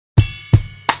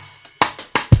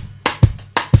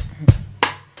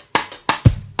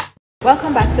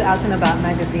Welcome back to Out and About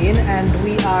magazine, and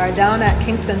we are down at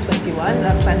Kingston 21,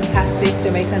 a fantastic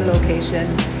Jamaican location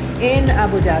in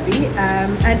Abu Dhabi.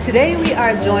 And today we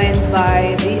are joined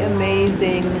by the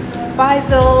amazing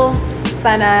Faisal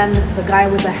Fanan, the guy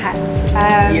with the hat.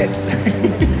 Yes.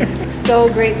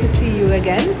 So great to see you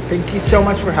again. Thank you so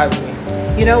much for having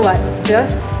me. You know what?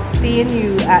 Just seeing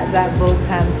you at that Vogue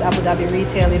Times Abu Dhabi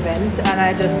retail event, and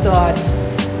I just thought,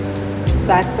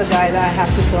 that's the guy that I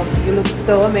have to talk to. You look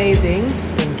so amazing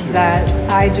that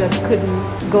I just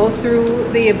couldn't go through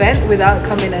the event without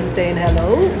coming and saying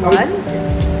hello, one,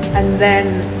 and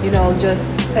then, just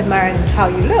admiring how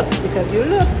you look, because you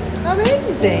looked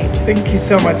amazing. Thank you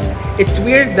so much. It's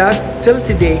weird that till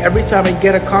today, every time I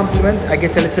get a compliment, I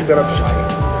get a little bit of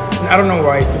shy. And I don't know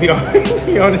why, to be honest. To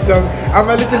be honest, I'm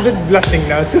a little bit blushing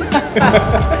now. So.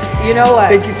 You know what?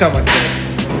 Thank you so much.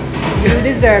 You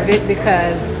deserve it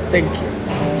because thank you.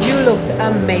 You looked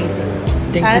amazing.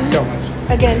 Thank you so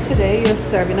much. Again, today you're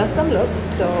serving us some looks,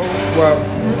 so... Well,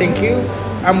 thank you.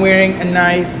 I'm wearing a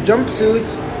nice jumpsuit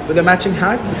with a matching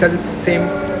hat because it's the same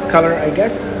color, I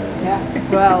guess.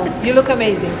 Yeah, well, you look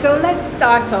amazing. So let's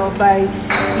start off by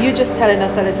you just telling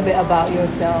us a little bit about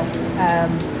yourself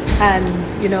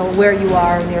and, where you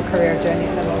are in your career journey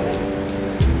at the moment.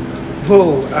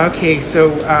 Whoa, okay, so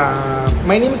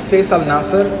my name is Faisal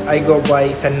Nasser. I go by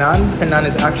Fanan. Fanan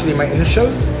is actually my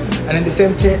initials. And at the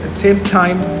same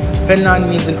time, Fanan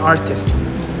means an artist.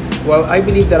 Well, I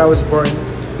believe that I was born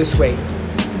this way,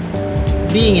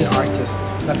 being an artist,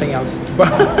 nothing else.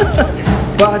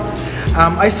 But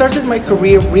I started my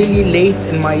career really late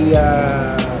in my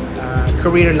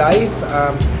career life.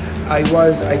 I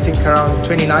was, I think, around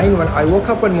 29 when I woke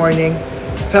up one morning,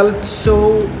 felt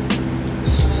so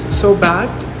bad,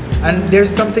 and there's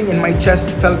something in my chest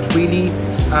felt really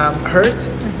hurt.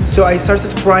 So I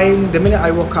started crying the minute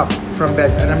I woke up from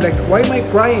bed, and I'm like, why am I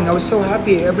crying? I was so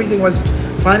happy, everything was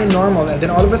fine and normal. And then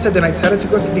all of a sudden I decided to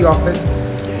go to the office,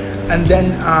 and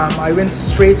then I went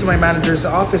straight to my manager's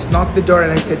office, knocked the door,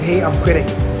 and I said, hey, I'm quitting,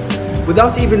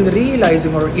 without even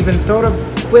realizing or even thought of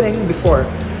quitting before.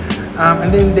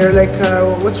 And then they're like,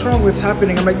 what's wrong, what's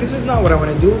happening? I'm like, this is not what I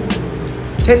want to do.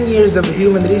 10 years of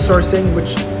human resourcing,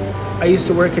 which I used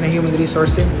to work in a human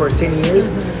resourcing for 10 years.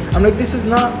 I'm like, this is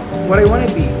not what I want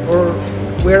to be or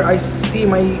where I see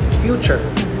my future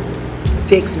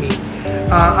takes me.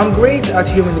 I'm great at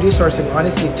human resourcing,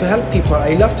 honestly, to help people.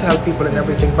 I love to help people and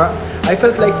everything, but I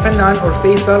felt like Fanan or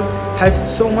Faisal has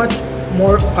so much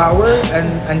more power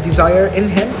and desire in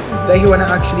him that he want to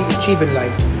actually achieve in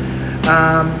life.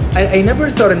 I never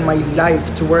thought in my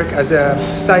life to work as a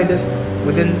stylist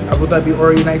within Abu Dhabi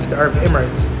or United Arab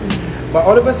Emirates. But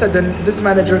all of a sudden, this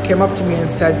manager came up to me and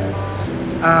said,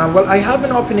 well, I have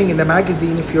an opening in the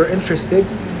magazine if you're interested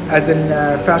as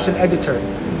a fashion editor.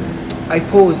 I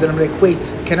paused and I'm like, wait,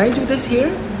 can I do this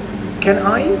here? Can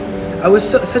I? I was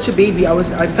such a baby.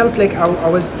 I felt like I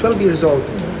was 12 years old.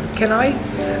 Can I?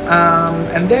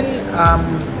 And then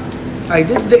I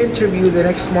did the interview the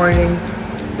next morning.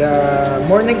 The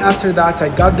morning after that,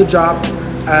 I got the job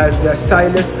as a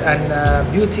stylist and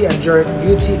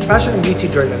fashion and beauty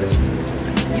journalist.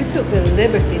 You took the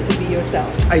liberty to be yourself.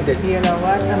 I did. You know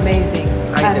what? Amazing.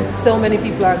 I did. So many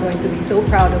people are going to be so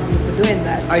proud of you for doing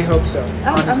that. I hope so.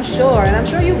 I'm sure, and I'm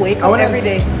sure you wake up every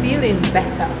day feeling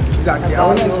better. Exactly. I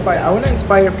want to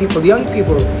inspire people, young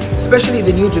people, especially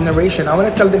the new generation. I want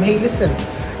to tell them, hey, listen,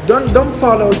 don't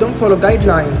follow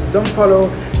guidelines. Don't follow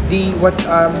what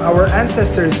our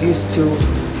ancestors used to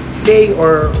say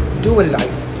or do in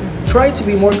life. Try to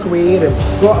be more creative,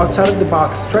 go outside of the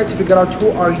box, try to figure out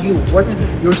who are you, what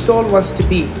your soul wants to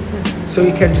be, so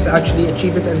you can just actually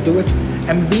achieve it and do it,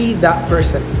 and be that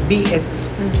person, be it.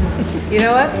 You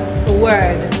know what? The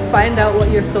word, find out what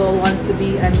your soul wants to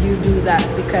be and you do that,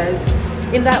 because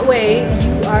in that way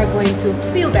you are going to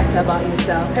feel better about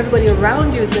yourself. Everybody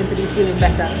around you is going to be feeling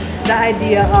better. The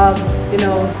idea of,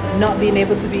 not being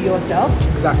able to be yourself.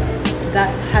 Exactly. That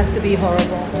has to be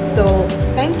horrible. So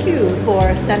thank you for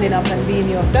standing up and being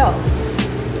yourself.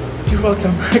 You're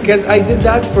welcome. Because I did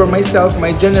that for myself,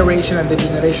 my generation, and the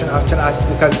generation after us,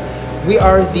 because we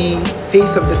are the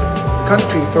face of this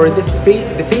country, for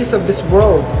the face of this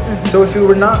world. So if we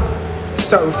did not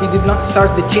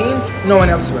start the change, no one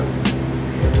else will.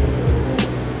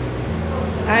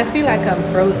 I feel like I'm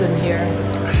frozen here.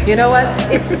 You know what?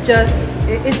 It's just,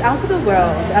 it's out of the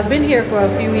world. I've been here for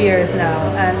a few years now,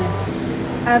 and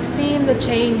I've seen the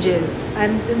changes,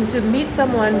 and to meet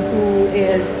someone who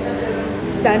is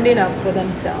standing up for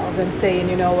themselves and saying,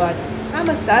 you know what, I'm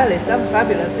a stylist, I'm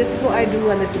fabulous, this is what I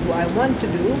do and this is what I want to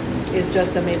do, is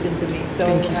just amazing to me. So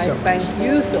thank you so thank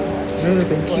you so much. No,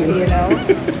 thank you.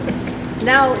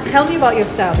 Now, tell me about your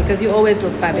style because you always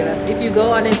look fabulous. If you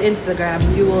go on his Instagram,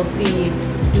 you will see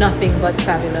nothing but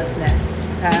fabulousness.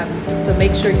 So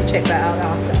make sure you check that out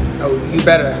after. Oh, you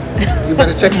better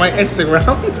check my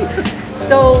Instagram.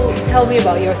 So tell me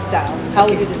about your style. How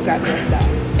would you describe your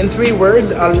style? In 3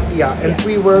 words, in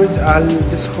 3 words, I'll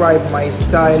describe my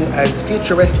style as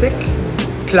futuristic,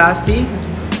 classy,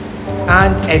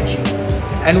 and edgy.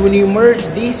 And when you merge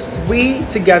these 3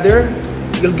 together,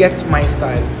 you'll get my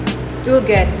style. You'll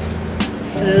get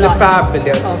The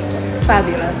fabulous. of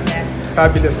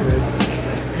fabulousness.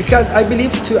 Because I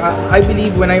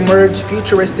believe when I merge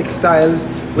futuristic styles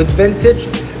with vintage,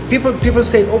 people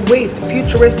say, oh wait,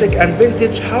 futuristic and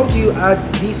vintage, how do you add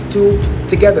these 2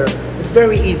 together? It's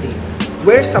very easy.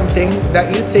 Wear something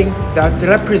that you think that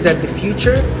represent the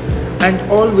future and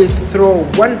always throw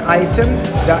one item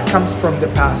that comes from the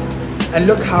past and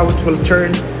look how it will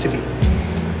turn to be.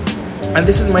 And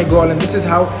this is my goal, and this is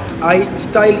how I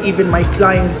style even my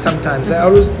clients sometimes. I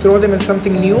always throw them in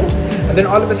something new, and then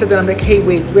all of a sudden I'm like, hey,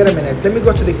 wait a minute. Let me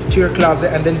go to your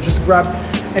closet and then just grab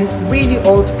a really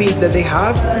old piece that they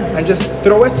have and just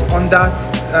throw it on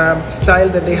that style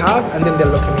that they have, and then they'll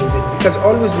look amazing. Because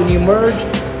always when you merge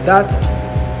that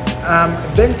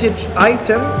vintage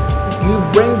item, you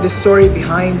bring the story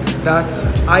behind that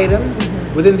item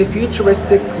within the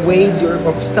futuristic ways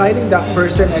of styling that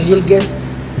person, and you'll get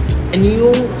a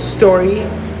new story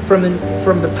from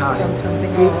the past.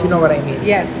 If you know what I mean.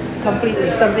 Yes, completely.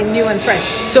 Something new and fresh.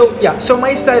 So yeah, so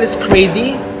my style is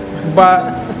crazy,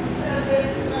 but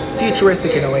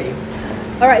futuristic in a way.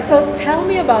 All right, so tell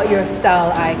me about your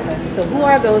style icons. So who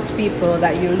are those people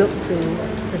that you look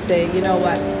to say, you know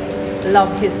what,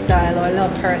 love his style or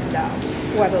love her style?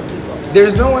 Who are those people?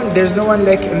 There's no one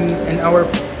like in our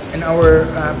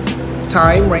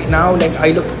time right now. Like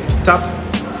I look top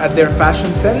at their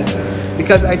fashion sense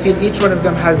because I feel each one of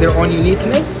them has their own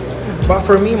uniqueness. But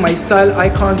for me, my style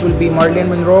icons will be Marilyn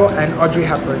Monroe and Audrey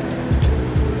Hepburn.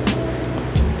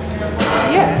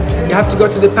 Yes. You have to go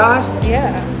to the past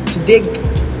Yeah. to dig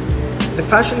the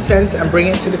fashion sense and bring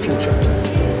it to the future.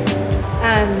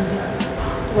 And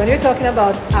when you're talking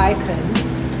about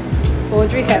icons,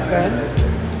 Audrey Hepburn,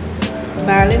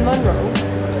 Marilyn Monroe,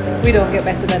 we don't get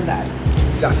better than that.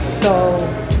 Exactly. So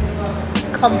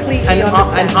completely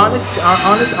understand. And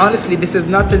honestly, this is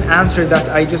not an answer that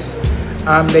I just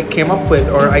like came up with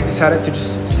or I decided to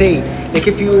just say. Like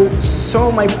if you saw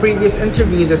my previous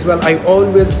interviews as well, I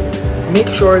always make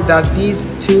sure that these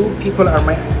 2 people are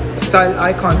my style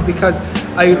icons because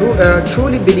I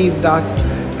truly believe that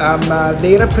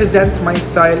they represent my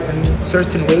style in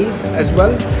certain ways as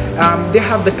well. They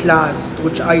have the class,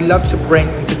 which I love to bring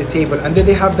into the table, and then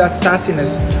they have that sassiness,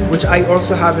 which I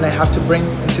also have and I have to bring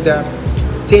into the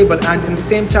table. And in the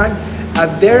same time,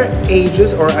 at their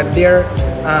ages or at their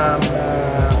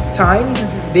time,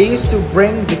 they used to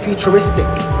bring the futuristic,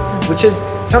 which is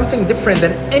something different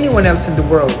than anyone else in the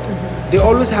world. They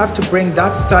always have to bring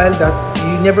that style that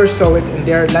you never saw it in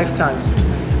their lifetimes.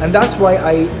 And that's why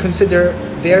I consider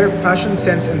their fashion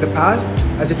sense in the past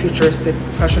as a futuristic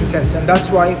fashion sense. And that's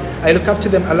why I look up to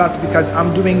them a lot because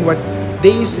I'm doing what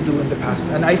they used to do in the past.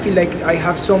 And I feel like I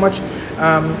have so much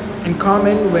in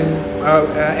common when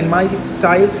in my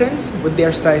style sense with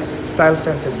their style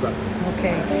sense as well.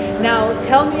 Okay. Now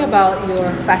tell me about your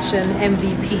fashion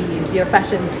MVPs, your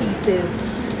fashion pieces.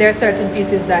 There are certain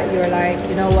pieces that you're like,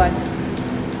 you know what,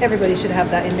 everybody should have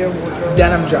that in their wardrobe.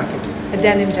 Denim jacket. A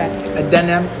denim jacket. A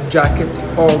denim jacket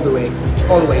all the way,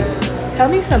 always. Tell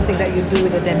me something that you do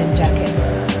with a denim jacket.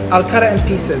 I'll cut it in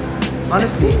pieces.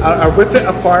 Honestly, I'll rip it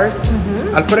apart.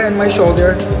 I'll put it in my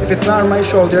shoulder. If it's not on my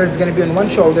shoulder, it's gonna be on one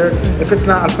shoulder. If it's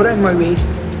not, I'll put it in my waist.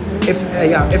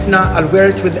 If not, I'll wear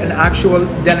it with an actual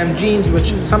denim jeans,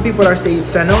 which some people are saying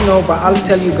it's a no, but I'll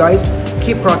tell you guys,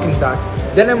 keep rocking that.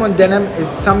 Denim on denim is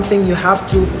something you have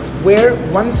to wear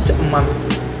once a month.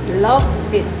 Love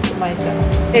it myself.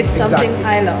 It's something Exactly.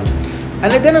 I love.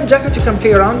 And a denim jacket, you can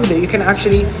play around with it. You can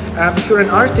actually, if you're an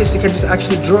artist, you can just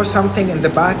actually draw something in the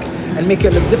back and make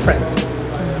it look different.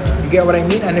 You get what I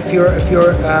mean? And if you're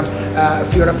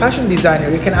a fashion designer,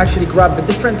 you can actually grab a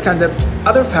different kind of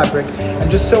other fabric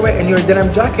and just sew it in your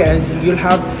denim jacket, and you'll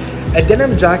have a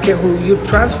denim jacket who you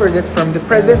transferred it from the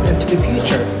present into the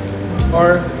future,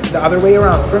 or the other way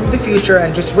around, from the future,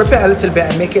 and just rip it a little bit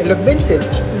and make it look vintage.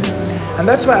 And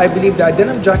that's why I believe that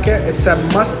denim jacket, it's a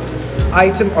must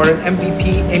item or an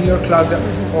MVP in your closet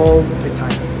all the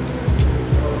time.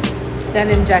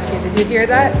 Denim jacket. Did you hear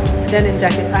that? Denim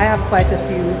jacket. I have quite a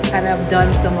few, and I've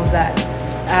done some of that.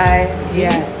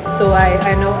 Yes. So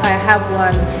I know I have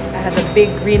one. It has a big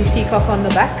green peacock on the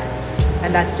back,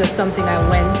 and that's just something I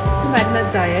went to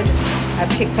Madinat Zayed I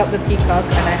picked up the peacock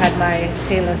and I had my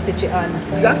tailor stitch it on.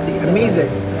 Exactly, So amazing.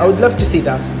 I would love to see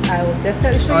that. I will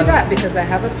definitely show you Honest. that because I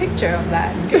have a picture of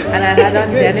that. And I had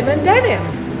on Good. denim and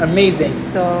denim. Amazing.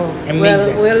 So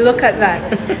Amazing. we'll look at that.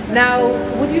 Now,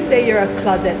 would you say you're a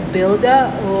closet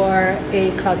builder or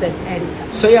a closet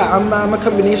editor? So yeah, I'm a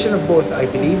combination of both, I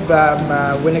believe.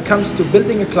 When it comes to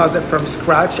building a closet from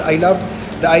scratch, I love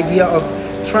the idea of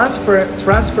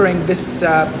transferring this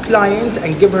client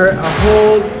and give her a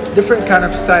whole different kind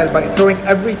of style by throwing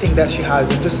everything that she has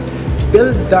and just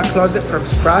build that closet from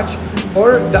scratch,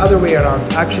 or the other way around.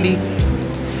 Actually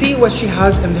see what she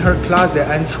has in her closet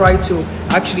and try to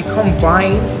actually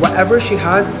combine whatever she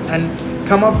has and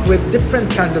come up with different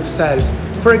kind of styles.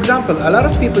 For example, a lot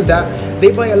of people that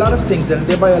they buy a lot of things and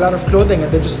they buy a lot of clothing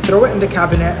and they just throw it in the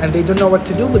cabinet and they don't know what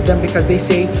to do with them because they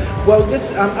say, well,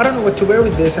 this I don't know what to wear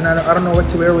with this and I don't know what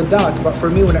to wear with that. But for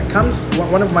me, when it comes,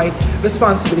 one of my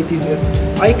responsibilities is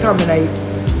I come and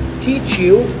I teach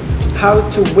you how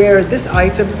to wear this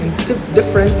item in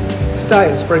different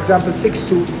styles. For example, 6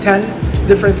 to 10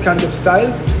 different kind of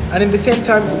styles, and in the same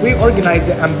time reorganize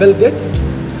it and build it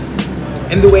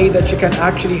in the way that you can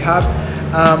actually have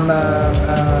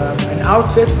an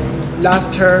outfit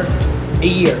last her a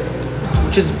year,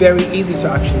 which is very easy to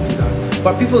actually do that.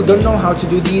 But people don't know how to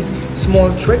do these small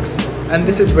tricks, and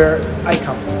this is where I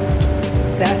come.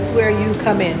 That's where you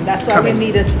come in. That's why Come we in.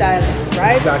 need a stylist,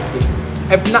 right?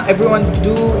 Exactly. Not everyone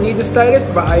do need a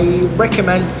stylist, but I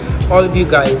recommend all of you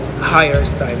guys hire a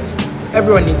stylist.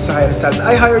 Everyone needs to hire a stylist.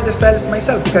 I hired a stylist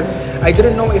myself because I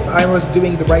didn't know if I was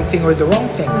doing the right thing or the wrong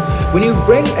thing. When you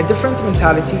bring a different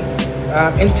mentality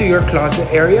into your closet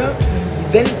area,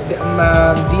 then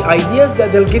the ideas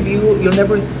that they'll give you, you'll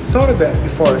never thought of it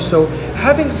before. So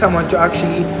having someone to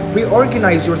actually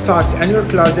reorganize your thoughts and your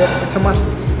closet, it's a must.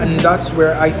 And that's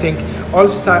where I think all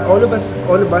of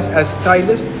us as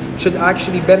stylists should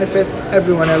actually benefit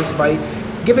everyone else by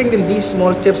giving them these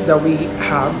small tips that we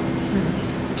have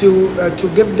to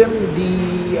give them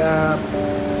the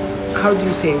how do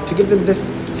you say it? To give them this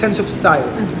sense of style,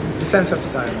 the sense of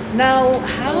style. Now,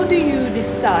 how do you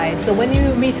decide? So when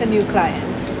you meet a new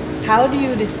client, how do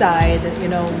you decide,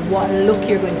 what look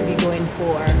you're going to be going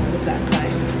for with that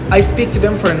client? I speak to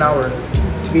them for an hour,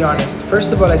 to be honest.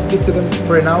 First of all, I speak to them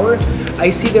for an hour.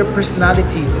 I see their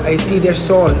personalities, I see their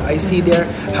soul, I see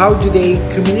how do they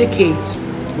communicate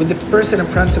with the person in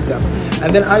front of them,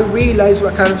 and then I realize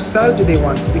what kind of style do they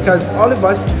want, because all of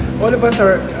us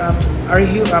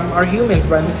are humans,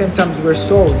 but at the same time we're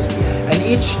souls, and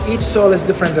each soul is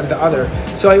different than the other.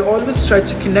 So I always try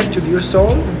to connect with your soul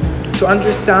to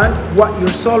understand what your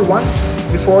soul wants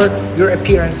before your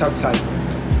appearance outside.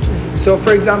 So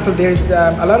for example, there's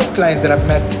a lot of clients that I've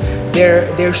met,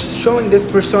 they're showing this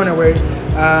persona where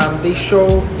they show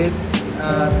this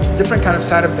different kind of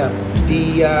side of them,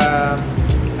 the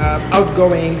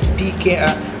outgoing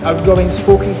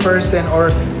spoken person, or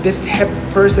this hip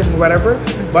person, whatever.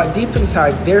 But deep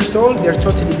inside their soul, they're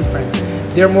totally different.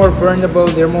 They're more vulnerable,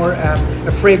 they're more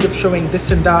afraid of showing this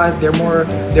and that, they're more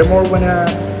wanna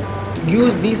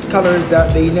use these colors that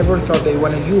they never thought they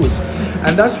want to use.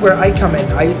 And that's where I come in.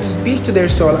 I speak to their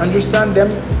soul, understand them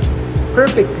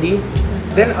perfectly,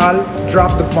 then I'll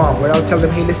drop the bomb where I'll tell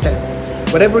them, hey, listen,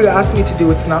 whatever you ask me to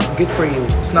do, it's not good for you,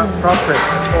 it's not proper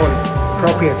at all.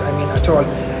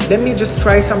 Let me just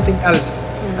try something else.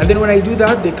 And then when I do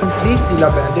that, they completely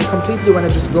love it, and they completely want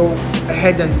to just go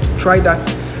ahead and try that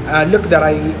look that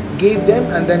I gave them,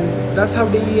 and then that's how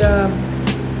they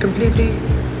completely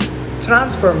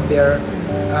transform their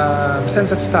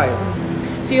sense of style.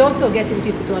 So you're also getting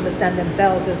people to understand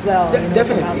themselves as well,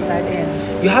 Definitely. from outside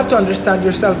in. You have to understand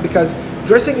yourself, because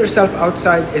dressing yourself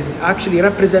outside is actually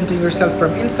representing yourself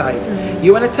from inside.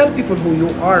 You want to tell people who you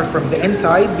are from the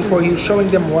inside before you showing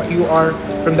them what you are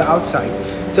from the outside.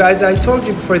 So as I told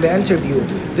you before the interview,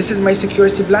 this is my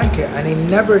security blanket, and I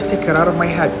never take it out of my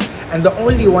head. And the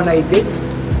only one I did,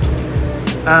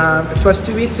 it was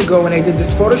 2 weeks ago when I did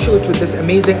this photo shoot with this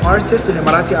amazing artist, an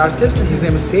Emirati artist, and his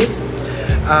name is Saif.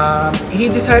 He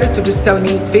decided to just tell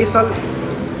me, Faisal,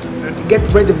 get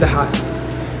rid of the hat.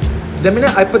 The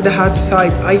minute I put the hat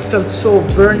aside, I felt so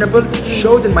vulnerable. It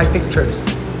showed in my pictures.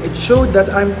 It showed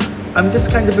that I'm this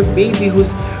kind of a baby who's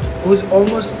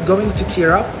almost going to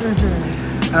tear up.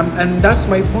 And that's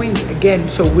my point again.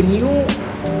 So when you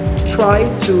try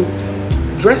to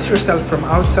dress yourself from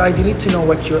outside, you need to know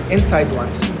what your inside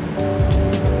wants.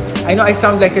 I know I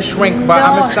sound like a shrink, but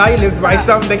I'm a stylist, but I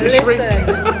sound like a shrink.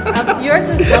 You're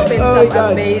just dropping Oh my some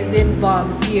God. amazing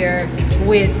bombs here,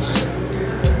 which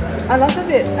a lot of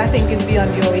it I think is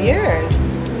beyond your years.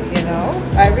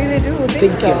 I really do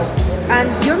think Thank so. you.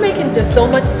 And you're making just so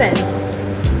much sense.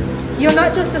 you're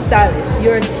not just a stylist,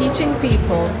 you're teaching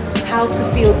people how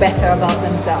to feel better about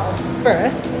themselves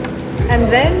first, and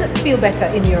then feel better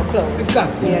in your clothes.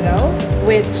 Exactly. You know,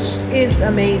 which is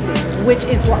amazing, which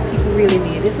is what people really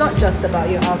need. It's not just about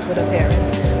your outward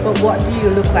appearance, but what do you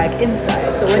look like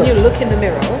inside. So when you look in the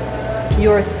mirror,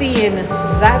 you're seeing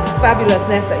that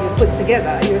fabulousness that you put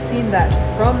together. You're seeing that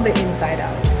from the inside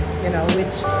out, you know,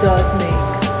 which does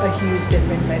make a huge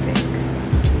difference, I think.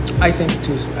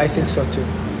 I think so too,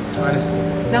 honestly.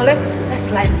 Now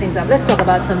let's lighten things up. Let's talk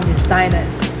about some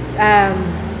designers.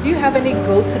 Do you have any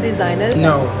go-to designers?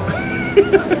 No.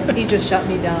 He just shut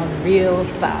me down real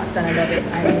fast, and I love it.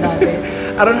 I love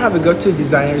it. I don't have a go-to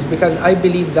designers because I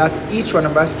believe that each one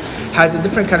of us has a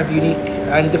different kind of unique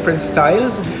and different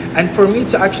styles, and for me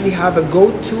to actually have a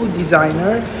go-to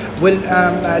designer will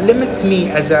limit me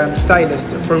as a stylist.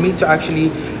 For me to actually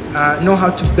know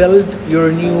how to build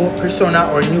your new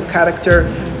persona or new character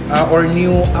or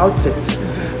new outfits.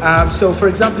 So for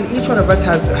example, each one of us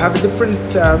have a different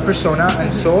persona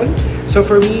and soul. So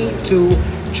for me to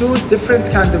choose different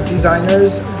kind of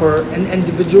designers for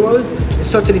individuals is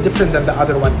totally different than the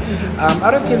other one. I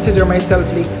don't consider myself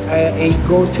like a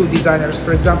go-to designer.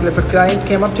 For example, if a client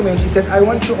came up to me and she said, "I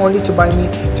want you only to buy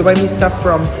me stuff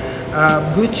from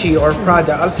Gucci or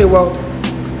Prada," I'll say, well,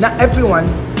 not everyone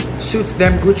suits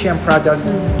them Gucci and Prada's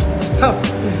stuff.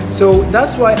 So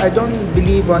that's why I don't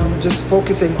believe on just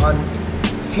focusing on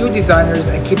few designers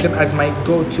and keep them as my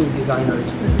go-to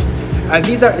designers.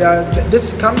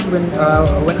 This comes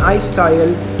when I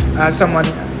style someone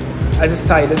as a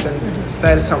stylist and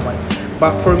style someone.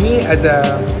 But for me as a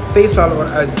Faisal or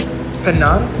as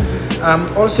Fannan,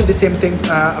 also the same thing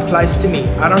applies to me.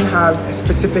 I don't have a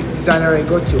specific designer I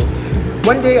go to.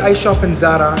 One day I shop in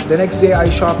Zara, the next day I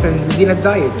shop in Medina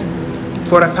Zayed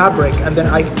for a fabric, and then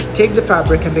I take the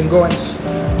fabric and then go and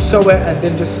sew it and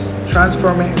then just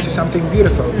transform it into something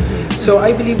beautiful. So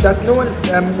I believe that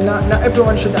not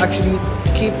everyone should actually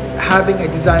keep having a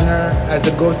designer as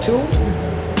a go-to,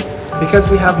 because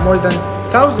we have more than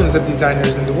thousands of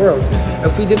designers in the world.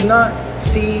 If we did not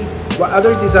see what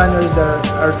other designers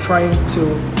are trying to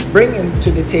bring into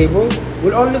the table,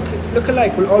 we'll all look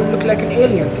alike. We'll all look like an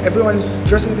alien. Everyone's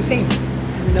dressing the same.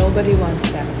 Nobody wants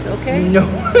that, okay? No,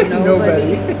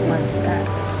 Nobody wants that.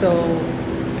 So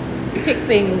pick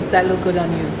things that look good on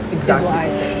you. Exactly. Is what I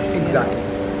say. Exactly.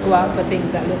 Go out for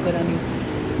things that look good on you.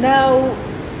 Now,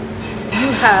 you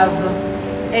have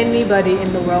anybody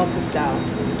in the world to style.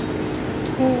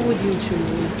 Who would you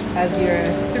choose as your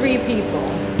 3 people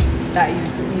that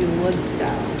you would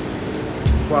style?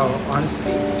 Well,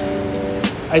 honestly,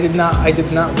 I did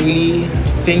not really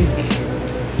think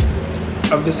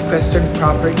of this question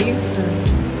properly.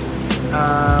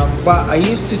 But I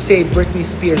used to say Britney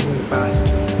Spears in the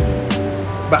past.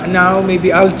 But now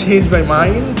maybe I'll change my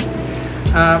mind.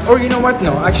 Or you know what?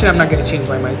 No, actually I'm not going to change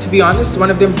my mind. To be honest, one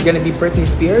of them is going to be Britney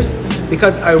Spears,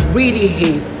 because I really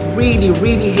hate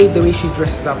the way she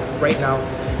dresses up right now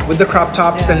with the crop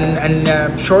tops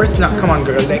and shorts. Now, come on,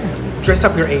 girl, like dress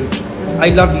up your age. I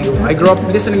love you. I grew up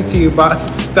listening to you, but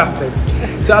stop it.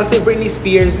 So I'll say Britney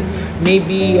Spears,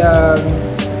 maybe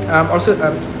also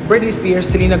Britney Spears,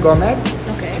 Selena Gomez.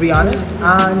 Okay. To be honest,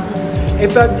 and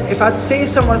if I'd say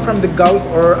someone from the Gulf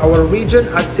or our region,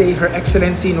 I'd say Her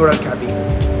Excellency Noor Al-Kabi.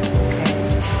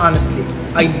 Honestly,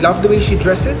 I love the way she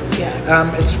dresses.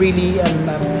 Yeah. It's really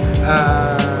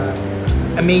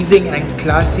amazing and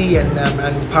classy and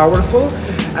powerful.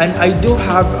 And I do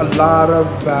have a lot of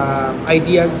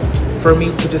ideas for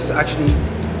me to just actually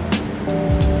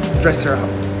dress her up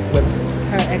with.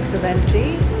 Her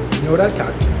Excellency Noor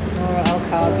Al-Kabi. Noor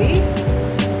Al-Kabi.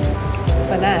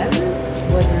 Fannan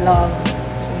would love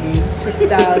to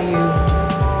style you.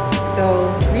 So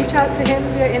reach out to him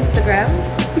via Instagram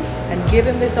and give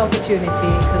him this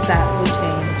opportunity, because that will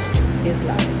change his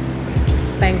life.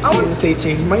 Thank you. I wouldn't say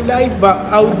change my life, but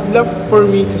I would love for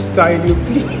me to style you,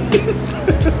 please.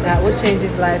 That will change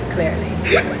his life clearly.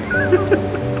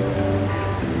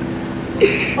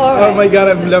 All right. Oh my God,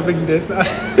 I'm loving this.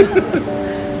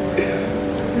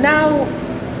 Now,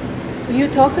 you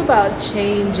talked about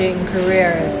changing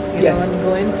careers, you Yes. know, and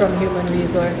going from human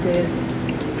resources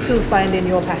to finding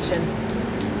your passion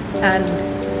and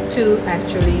to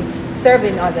actually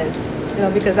serving others, you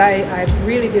know, because I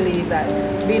really believe that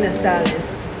being a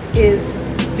stylist is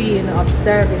being of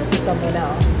service to someone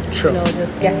else. True. You know,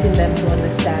 just getting them to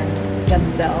understand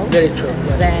themselves. Very true, And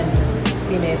yes. then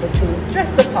being able to dress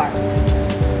the part.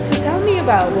 So tell me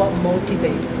about what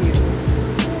motivates you.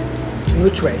 In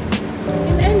which way?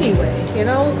 In any way, you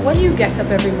know, when you get up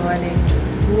every morning,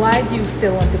 why do you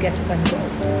still want to get up and go?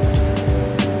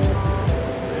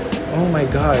 Oh my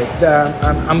God.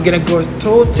 I'm gonna go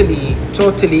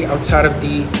totally outside of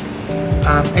the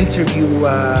interview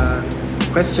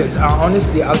questions.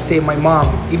 Honestly, I'll say my mom,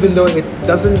 even though it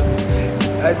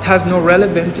has no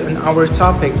relevance in our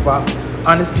topic, but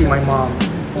honestly, my mom.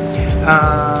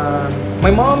 My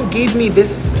mom gave me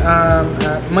this,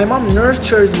 my mom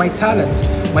nurtured my talent.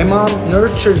 My mom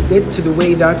nurtured it to the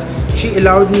way that she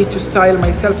allowed me to style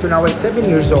myself when I was 7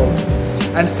 years old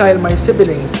and style my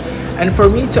siblings. And for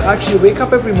me to actually wake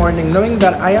up every morning knowing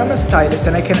that I am a stylist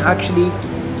and I can actually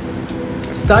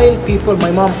style people,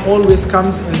 my mom always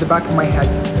comes in the back of my head.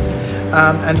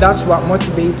 And that's what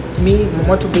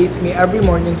motivates me every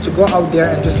morning to go out there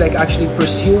and just like actually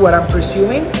pursue what I'm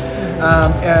pursuing.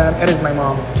 It is my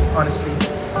mom, honestly.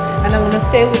 And I want to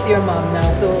stay with your mom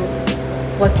now. So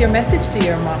what's your message to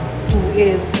your mom, who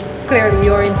is clearly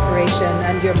your inspiration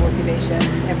and your motivation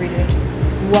every day?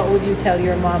 What would you tell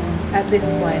your mom at this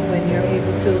point when you're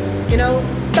able to,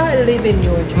 start living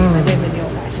your dream and living your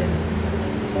passion?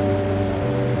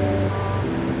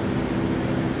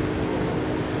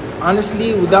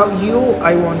 Honestly, without you,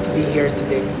 I won't be here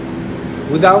today.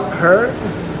 Without her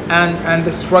and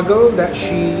the struggle that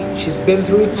she's been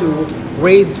through to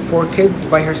raise 4 kids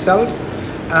by herself,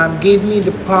 gave me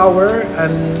the power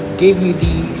and gave me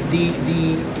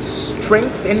the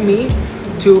strength in me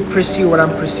to pursue what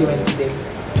I'm pursuing today.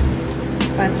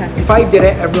 Fantastic. If I did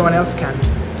it, everyone else can.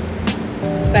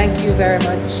 Thank you very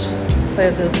much,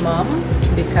 Faisal's mom,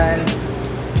 because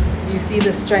you see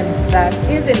the strength that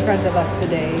is in front of us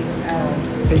today.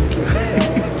 Thank you. So,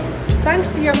 thanks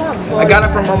to your mom. I got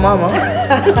it from my mama.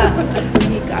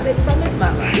 He got it from his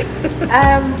mama.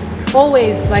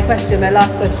 Always, my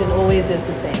last question always is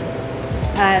the same.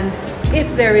 And if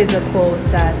there is a quote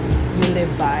that you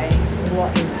live by,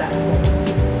 what is that quote?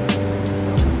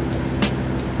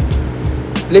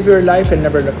 Live your life and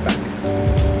never look back.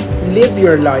 Live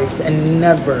your life and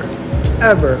never,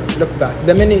 ever look back.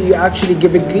 The minute you actually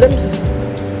give a glimpse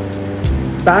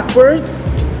backward,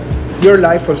 your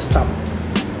life will stop.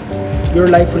 Your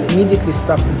life will immediately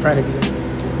stop in front of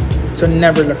you. So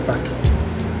never look back.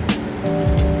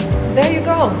 There you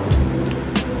go.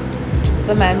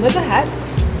 The man with the hat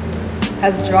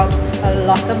has dropped a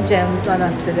lot of gems on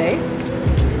us today.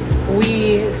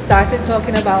 We started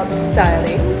talking about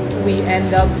styling. We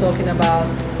end up talking about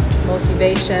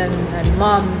motivation and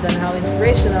moms and how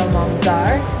inspirational moms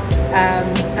are.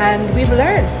 And we've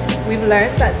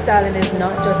learned that styling is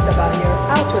not just about your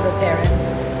outward appearance,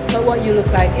 but what you look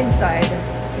like inside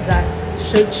that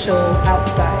should show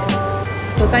outside.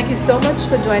 So thank you so much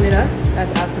for joining us at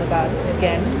Ask Nabat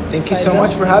again. Thank you so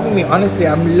much for having me. Honestly,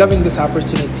 I'm loving this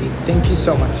opportunity. Thank you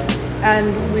so much.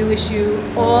 And we wish you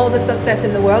all the success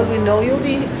in the world. We know you'll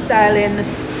be styling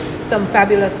some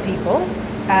fabulous people.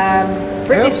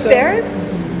 Britney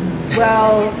Spears,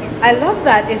 well, I love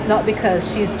that it's not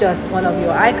because she's just one of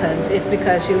your icons, it's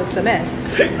because she looks a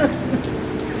mess.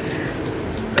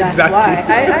 That's exactly.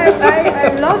 Why.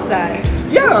 I love that.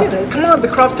 Yeah, come on, the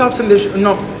crop tops and the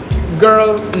no,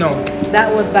 girl, no.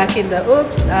 That was back in the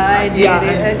oops, I did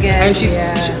it again. And she's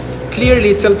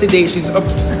clearly till today, she's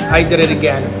oops, I did it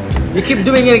again. You keep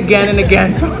doing it again and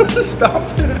again, so stop.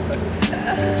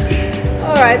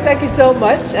 All right, thank you so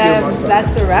much.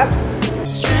 That's a wrap.